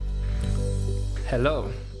Hello,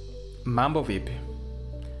 mambo vipi?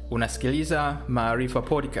 Unasikiliza Maarifa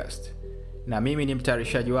Podcast na mimi ni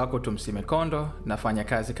mtayarishaji wako Tumsimekondo, nafanya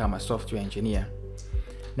kazi kama software engineer.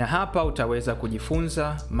 Na hapa utaweza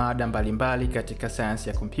kujifunza maada mbalimbali katika sayansi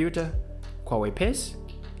ya kompyuta kwa wepesi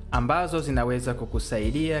ambazo zinaweza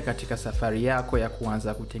kukusaidia katika safari yako ya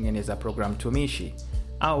kuanza kutengeneza program tumishi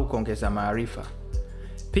au kuongeza maarifa.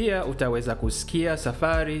 Pia utaweza kusikia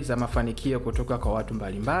safari za mafanikio kutoka kwa watu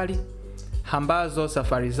mbalimbali ambazo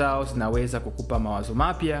safari zao zinaweza kukupa mawazo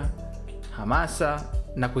mapya, hamasa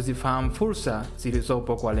na kuzifamu fursa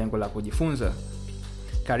zilizopo kwa lengo la kujifunza.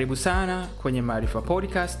 Karibu sana kwenye Maarifa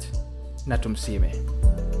Podcast na tumsime.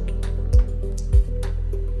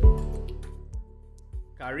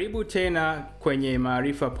 Karibu tena kwenye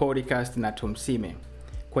Maarifa Podcast na tumsime.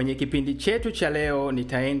 Kwenye kipindi chetu cha leo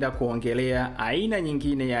nitaenda kuongelea aina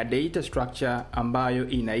nyingine ya data structure ambayo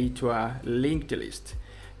inaitwa linked list.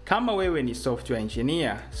 Kama wewe ni software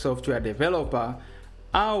engineer, software developer,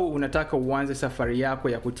 au unataka uanze safari yako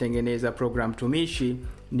ya kutengeneza program tumishi,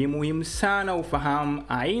 ni muhimu sana ufahamu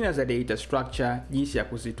aina za data structure, jinsi ya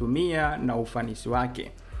kuzitumia na ufanisi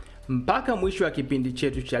wake. Mpaka mwisho wa kipindi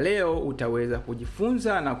chetu cha leo utaweza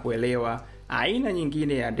kujifunza na kuelewa aina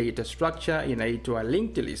nyingine ya data structure inaitwa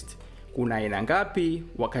linked list. Kuna aina ngapi,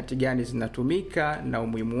 wakati gani zinatumika na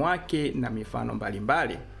umuhimu wake na mifano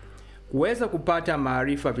mbalimbali. Kuweza kupata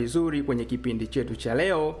maarifa vizuri kwenye kipindi chetu cha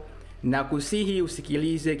leo, na kusihi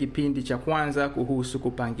usikilize kipindi cha kwanza kuhusu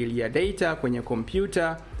kupangilia data kwenye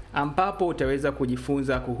kompyuta, ambapo utaweza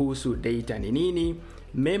kujifunza kuhusu data ni nini,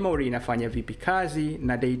 memory inafanya vipi kazi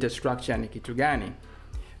na data structure ni kitu gani.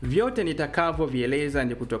 Vyote nitakavyovieleza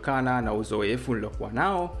ni kutokana na uzoefu nilokuwa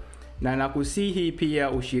nao, na nakusihi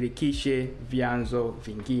pia ushirikishe vyanzo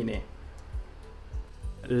vingine.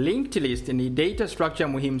 Linked list ni data structure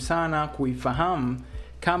muhimu sana kuifahamu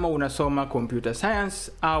kama unasoma computer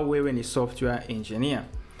science au wewe ni software engineer.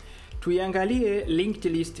 Tuiangalie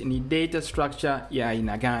linked list ni data structure ya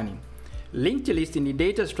aina gani. Linked list ni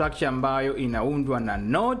data structure ambayo inaundwa na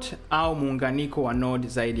node au muunganiko wa node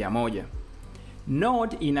zaidi ya moja.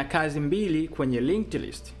 Node ina kazi mbili kwenye linked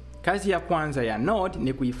list. Kazi ya kwanza ya node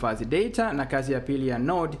ni kuhifadhi data, na kazi ya pili ya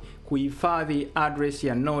node kuhifadhi address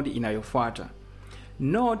ya node inayofuata.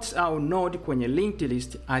 Nodes au node kwenye linked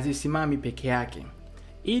list hazisimami peke yake.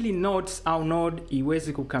 Ili nodes au node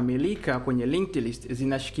iweze kukamilika kwenye linked list,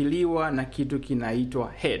 zinashikiliwa na kitu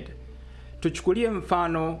kinaitwa head. Tuchukulie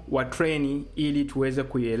mfano wa treni ili tuweze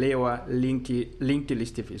kuielewa linked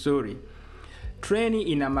list vizuri. Treni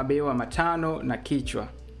ina mabewa matano na kichwa.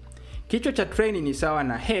 Kichwa cha treni ni sawa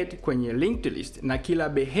na head kwenye linked list, na kila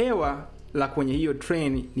behewa la kwenye hiyo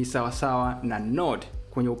treni ni sawa na node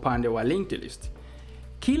kwenye upande wa linked list.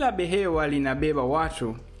 Kila behewa linabeba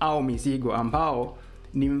watu au mizigo ambao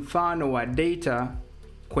ni mfano wa data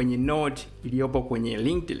kwenye node iliyopo kwenye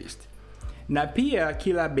linked list. Na pia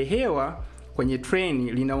kila behewa kwenye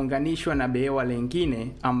treni linaunganishwa na behewa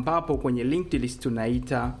lingine ambapo kwenye linked list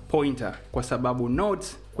tunaita pointer, kwa sababu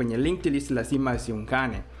nodes kwenye linked list lazima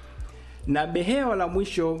ziungane. Na behewa la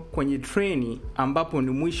mwisho kwenye treni ambapo ni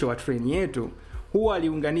mwisho wa treni yetu huwa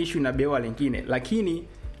liunganishwi na behewa lingine, lakini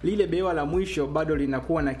lile behewa la mwisho bado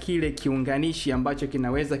linakuwa na kile kiunganishi ambacho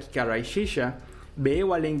kinaweza kikarahisisha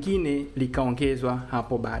behewa lingine likaongezwa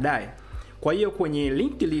hapo baadaye. Kwa hiyo kwenye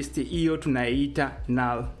linked list hiyo tunaita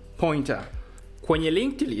null pointer. Kwenye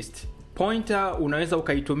linked list, pointer unaweza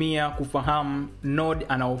ukaitumia kufahamu node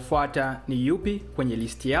anaofuata ni yupi kwenye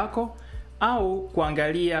list yako, au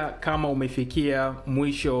kuangalia kama umefikia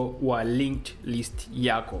mwisho wa linked list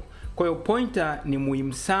yako. Kwa hiyo pointer ni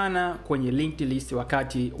muhimu sana kwenye linked list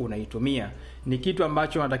wakati unaitumia. Ni kitu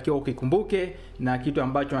ambacho unatakiwa ukikumbuke na kitu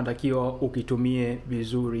ambacho unatakiwa ukitumie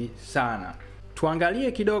vizuri sana.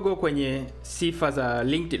 Tuangalie kidogo kwenye sifa za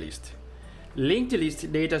linked list. Linked list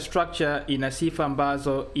data structure ina sifa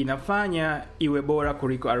ambazo inafanya iwe bora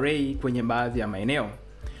kuliko array kwenye baadhi ya maeneo.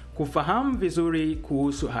 Kufahamu vizuri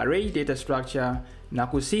kuhusu array data structure, na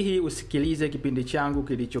kusihi usikilize kipindi changu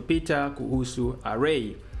kilichopita kuhusu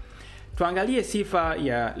array. Tuangalie sifa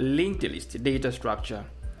ya linked list data structure.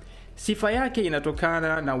 Sifa yake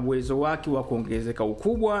inatokana na uwezo wake wa kuongezeka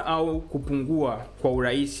ukubwa au kupungua kwa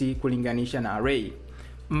urahisi kulinganisha na array.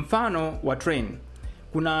 Mfano wa train.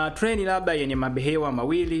 Kuna treni labda yenye mabehewa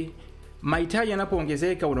mawili. Mahitaji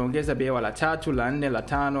yanapoongezeka unaongeza behewa la 3, la 4, la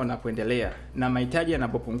 5 na kuendelea. Na mahitaji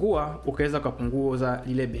yanapopungua ukaweza kupunguza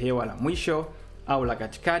lile behewa la mwisho au la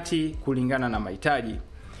katikati kulingana na mahitaji.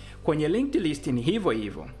 Kwenye linked list ni hivyo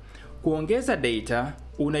hivyo. Kuongeza data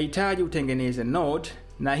unahitaji utengeneze node,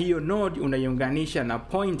 na hiyo node unaiunganisha na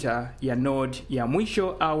pointer ya node ya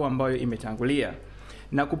mwisho au ambayo imetangulia.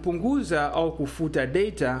 Na kupunguza au kufuta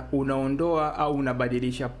data, unaondoa au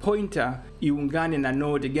unabadilisha pointer iungane na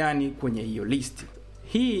node gani kwenye hiyo list.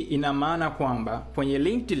 Hii ina maana kwamba kwenye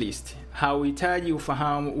linked list hauhitaji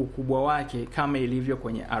ufahamu ukubwa wake kama ilivyo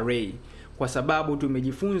kwenye array. Kwa sababu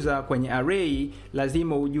tumejifunza kwenye array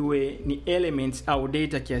lazima ujue ni elements au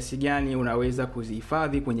data kiasi gani unaweza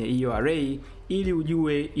kuzihifadhi kwenye hiyo array ili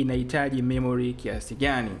ujue inahitaji memory kiasi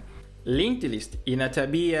gani. Linked list ina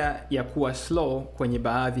tabia ya kuwa slow kwenye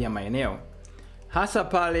baadhi ya maeneo. Hasa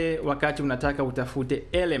pale wakati unataka utafute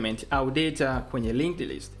element au data kwenye linked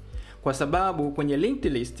list. Kwa sababu kwenye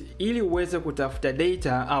linked list ili uweze kutafuta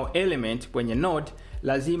data au element kwenye node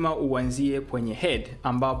lazima uanzie kwenye head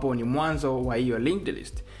ambapo ni mwanzo wa hiyo linked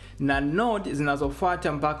list. Na node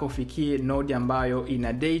zinazofuata mpaka ufikie node ambayo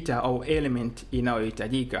ina data au element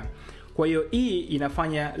inayohitajika. Kwa hiyo hii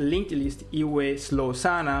inafanya linked list iwe slow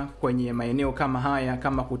sana kwenye maeneo kama haya,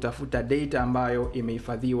 kama kutafuta data ambayo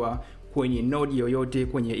imehifadhiwa kwenye node yoyote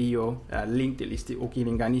kwenye hiyo linked list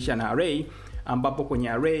ukilinganisha na array, ambapo kwenye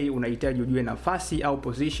array unahitaji ujue nafasi au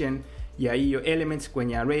position ya hiyo elements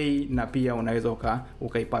kwenye array na pia unaweza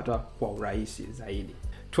ukaipata kwa urahisi zaidi.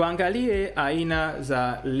 Tuangalie aina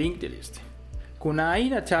za linked list. Kuna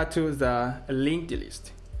aina 3 za linked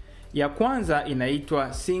list. Ya kwanza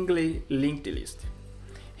inaitwa singly linked list.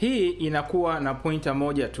 Hii inakuwa na pointer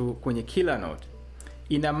moja tu kwenye kila node.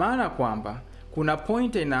 Ina maana kwamba kuna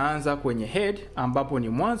pointer inaanza kwenye head ambapo ni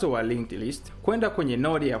mwanzo wa linked list kwenda kwenye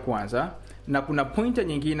node ya kwanza, na kuna pointer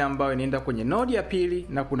nyingine ambayo inaenda kwenye node ya pili,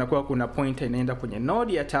 na kuna pointer inaenda kwenye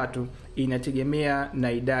node ya tatu. Inategemea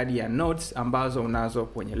na idadi ya nodes ambazo unazo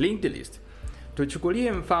kwenye linked list.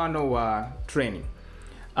 Tuchukulie mfano wa training.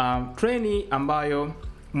 Training ambayo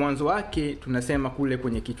mwanzo wake tunasema kule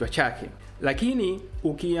kwenye kichwa chake. Lakini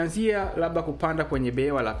ukianzia labda kupanda kwenye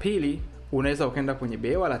behewa la pili, unaweza ukaenda kwenye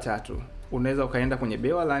behewa la tatu, unaweza ukaenda kwenye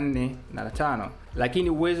behewa la 4 na la 5, lakini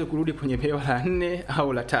uweze kurudi kwenye behewa la 4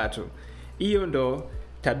 au la 3. Hiyo ndo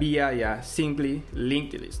tabia ya singly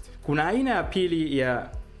linked list. Kuna aina ya pili ya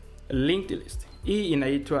linked list. Hii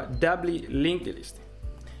inaitwa Doubly linked list.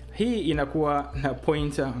 Hii inakuwa na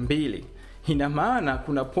pointer mbili. Ina maana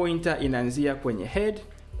kuna pointer inaanzia kwenye head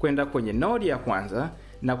kwenda kwenye node ya kwanza,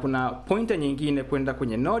 na kuna pointer nyingine kwenda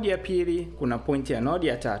kwenye node ya pili, kuna pointer ya node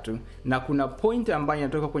ya tatu, na kuna pointer ambayo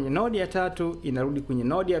inatoka kwenye node ya tatu inarudi kwenye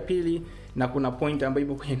node ya pili, na kuna pointer ambayo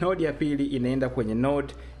ipo kwenye node ya pili inaenda kwenye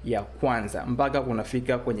node ya kwanza mpaka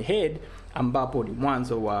kunafika kwenye head ambapo ni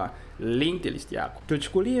mwanzo wa linked list yako.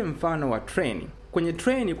 Tuchukulie mfano wa train. Kwenye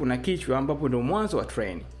train kuna kichwa ambapo ndio mwanzo wa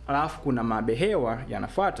train, alafu kuna mabehewa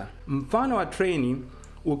yanafuata. Mfano wa train,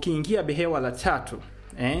 ukiingia behewa la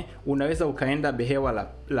 3, unaweza ukaenda behewa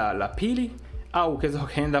la pili, au ukaweza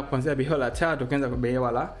ukaenda kuanzia behewa la 3 ukaenda kwa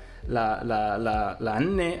behewa la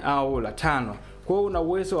 4 au la 5. Kwa hiyo una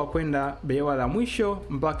uwezo wa kwenda behewa la mwisho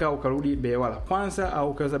mpaka ukarudi behewa la kwanza, au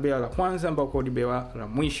ukaweza behewa la kwanza mpaka ukarudi behewa la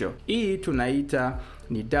mwisho. Hii tunaita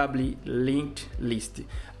ni doubly linked list.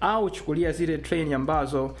 Au chukulia zile train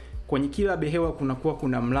ambazo kwenye kila behewa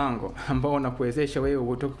kuna mlango ambao unakuwezesha wewe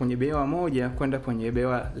kutoka kwenye behewa moja kwenda kwenye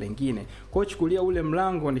behewa lingine. Kwa hiyo chukulia ule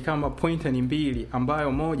mlango ni kama pointer ni mbili,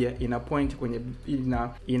 ambayo moja ina point kwenye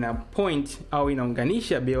ina point au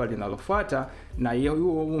inaunganisha behewa linalofuata, na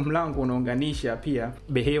huo mlango unaunganisha pia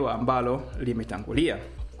behewa ambalo limetangulia.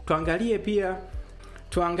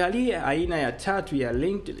 Tuangalie aina ya 3 ya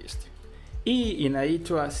linked list. Hii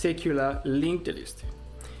inaitwa secular linked list.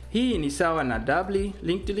 Hii ni sawa na doubly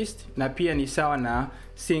linked list na pia ni sawa na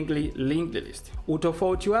singly linked list.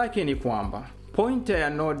 Utofauti wake ni kwamba pointer ya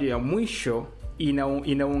node ya mwisho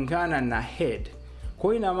inaungana na head.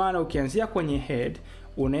 Kwa hiyo ina maana ukianzia kwenye head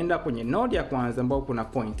unaenda kwenye node ya kwanza ambapo kuna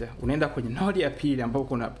pointer, unaenda kwenye node ya pili ambapo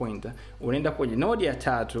kuna pointer, unaenda kwenye node ya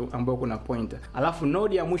tatu ambapo kuna pointer, alafu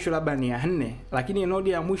node ya mwisho labda ni ya 4, lakini node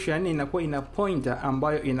ya mwisho ya 4 inakuwa ina pointer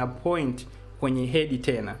ambayo ina point kwenye head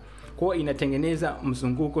tena. Kwa inatengeneza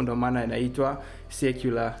mzunguko, ndio maana inaitwa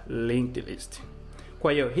secular linked list.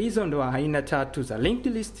 Kwa hiyo hizo ndo aina 3 za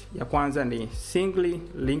linked list. Ya kwanza ni singly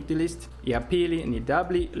linked list, ya pili ni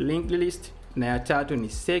doubly linked list, na ya tatu ni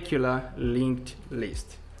secular linked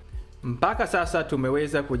list. Mpaka sasa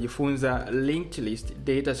tumeweza kujifunza linked list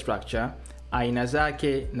data structure, aina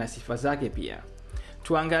zake na sifa zake pia.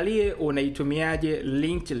 Tuangalie unaitumiaje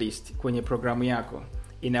linked list kwenye programu yako.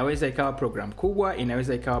 Inaweza ikawa program kubwa,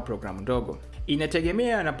 inaweza ikawa program ndogo.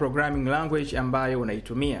 Inategemea na programming language ambayo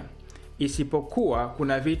unaitumia. Isipokuwa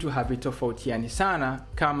kuna vitu havitofautiani sana,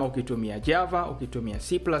 kama ukitumia Java, ukitumia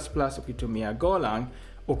C++, ukitumia Golang,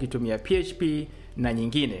 ukitumia PHP na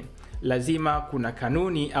nyingine. Lazima kuna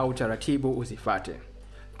kanuni au taratibu uzifate.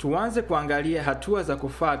 Tuanze kuangalia hatua za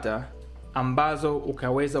kufuata ambazo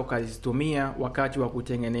ukaweza ukazitumia wakati wa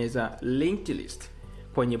kutengeneza linked list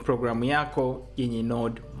kwenye programu yako yenye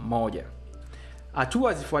node moja.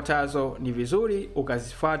 Hatua zifuatazo ni vizuri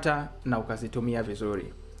ukazifuata na ukazitumia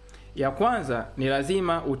vizuri. Ya kwanza ni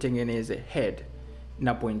lazima utengeneze head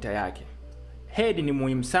na pointer yake. Head ni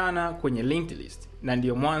muhimu sana kwenye linked list na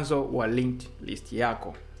ndio mwanzo wa linked list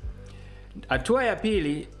yako. Hatua ya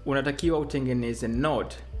pili, unatakiwa utengeneze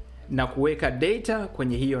node na kuweka data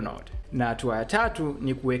kwenye hiyo node. Na hatua ya tatu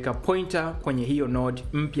ni kuweka pointer kwenye hiyo node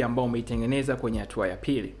mpya ambayo umeitengeneza kwenye hatua ya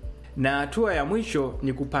pili. Na hatua ya mwisho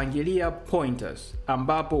ni kupangilia pointers,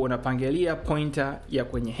 ambapo unapangilia pointer ya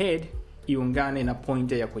kwenye head iungane na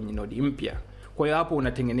pointer ya kwenye node mpya. Kwa hiyo hapo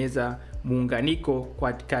unatengeneza muunganiko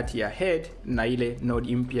kati ya head na ile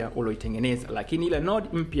node mpya uliyoitengeneza. Lakini ile node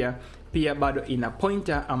mpya pia bado ina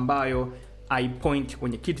pointer ambayo point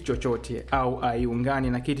kwenye kitu chochote au aiungane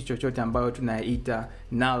na kitu chochote ambayo tunaita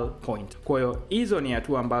null point. Kwa hiyo hizo ni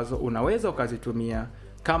hatua ambazo unaweza ukazitumia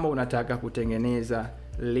kama unataka kutengeneza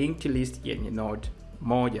linked list yenye node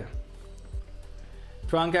moja.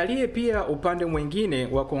 Tuangalie pia upande mwingine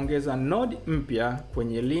wa kuongeza node mpya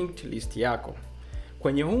kwenye linked list yako.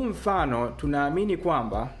 Kwenye huu mfano tunaamini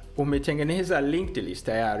kwamba umetengeneza linked list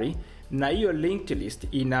tayari na hiyo linked list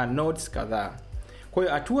ina nodes kadhaa. Kwa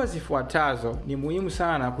hiyo hatua zifuatazo ni muhimu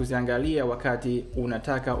sana kuziangalia wakati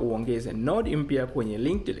unataka uongeze node mpya kwenye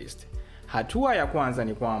linked list. Hatua ya kwanza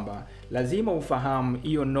ni kwamba lazima ufahamu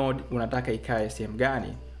hiyo node unataka ikae sehemu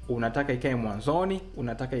gani. Unataka ikae mwanzoni,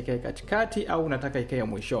 unataka ikae katikati au unataka ikae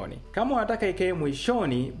mwishoni. Kama unataka ikae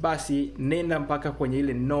mwishoni, basi nenda mpaka kwenye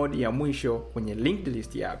ile node ya mwisho kwenye linked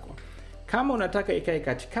list yako. Kama unataka ikae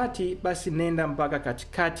katikati, basi nenda mpaka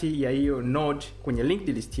katikati ya hiyo node kwenye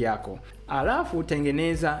linked list yako. Alafu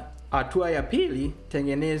tengeneza hatua ya pili,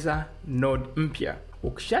 tengeneza node mpya.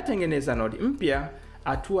 Ukishatengeneza node mpya,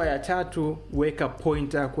 hatua ya tatu, weka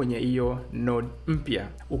pointer kwenye hiyo node mpya.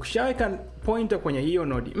 Ukishaweka pointer kwenye hiyo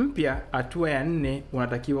node mpya, hatua ya 4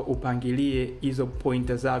 unatakiwa upangilie hizo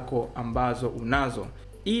pointer zako ambazo unazo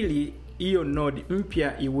ili hiyo node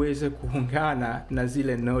mpya iweze kuungana na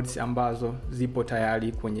zile nodes ambazo zipo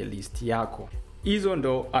tayari kwenye list yako. Hizo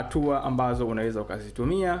ndo hatua ambazo unaweza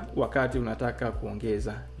ukazitumia wakati unataka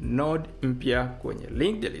kuongeza node mpya kwenye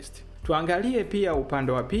linked list. Tuangalie pia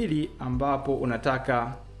upande wa pili ambapo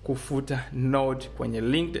unataka kufuta node kwenye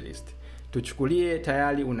linked list. Tuchukulie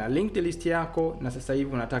tayari una linked list yako na sasa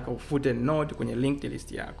hivi unataka ufute node kwenye linked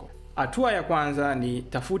list yako. Hatua ya kwanza ni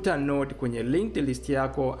tafuta node kwenye linked list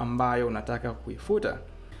yako ambayo unataka kuifuta.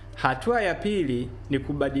 Hatua ya pili ni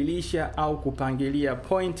kubadilisha au kupangilia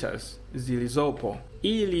pointers zilizopo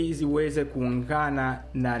ili ziweze kuungana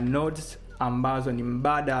na nodes ambazo ni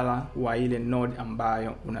mbadala wa ile node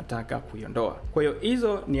ambayo unataka kuiondoa. Kwa hiyo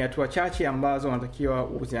hizo ni hatua chache ambazo unatakiwa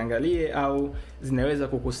uziangalie au zinaweza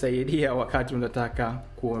kukusaidia wakati unataka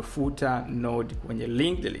kufuta node kwenye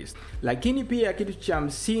linked list. Lakini pia kitu cha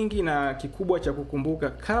msingi na kikubwa cha kukumbuka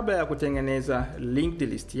kabla ya kutengeneza linked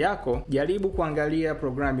list yako, jaribu kuangalia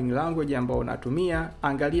programming language ambayo unatumia.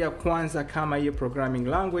 Angalia kwanza kama hiyo programming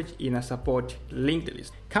language ina support linked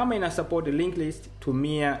list. Kama ina support linked list,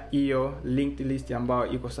 tumia hiyo linked list ambayo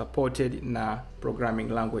iko supported na programming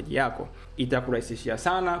language yako. Itakurahisishia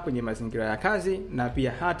sana kwenye mazingira ya kazi na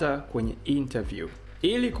pia hata kwenye interview.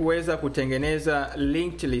 Ili kuweza kutengeneza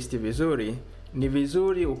linked list vizuri, ni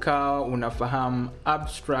vizuri ukawa unafahamu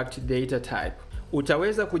abstract data type.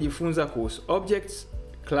 Utaweza kujifunza kuhusu objects,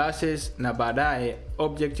 classes na baadaye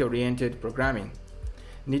object oriented programming.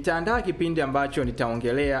 Nitaandaa kipindi ambacho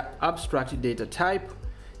nitaongelea abstract data type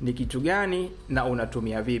ni kitu gani na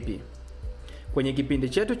unatumia vipi. Kwenye kipindi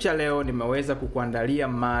chetu cha leo nimeweza kukuandalia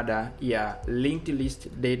mada ya linked list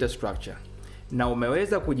data structure. Na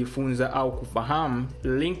umeweza kujifunza au kufahamu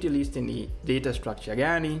linked list ni data structure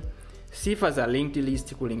gani, sifa za linked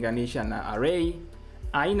list kulinganisha na array,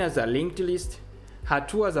 aina za linked list,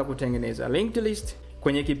 hatua za kutengeneza linked list.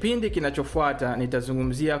 Kwenye kipindi kinachofuata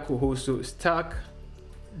nitazungumzia kuhusu stack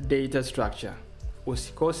data structure.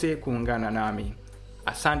 Usikose kuungana nami.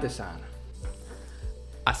 Asante sana.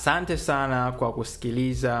 Asante sana kwa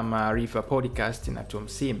kusikiliza Maarifa Podcast na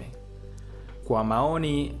tumsime. Kwa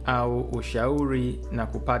maoni au ushauri na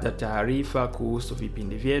kupata taarifa kuhusu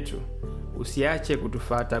vipindi vyetu, usiache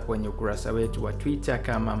kutufuata kwenye ukurasa wetu wa Twitter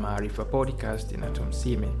kama Maarifa Podcast na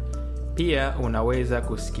tumsime. Pia unaweza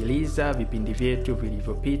kusikiliza vipindi vyetu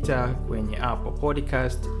vilivyopita kwenye Apple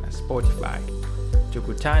Podcast na Spotify.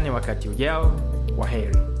 Tukutane wakati ujao.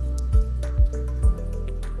 Kwaheri.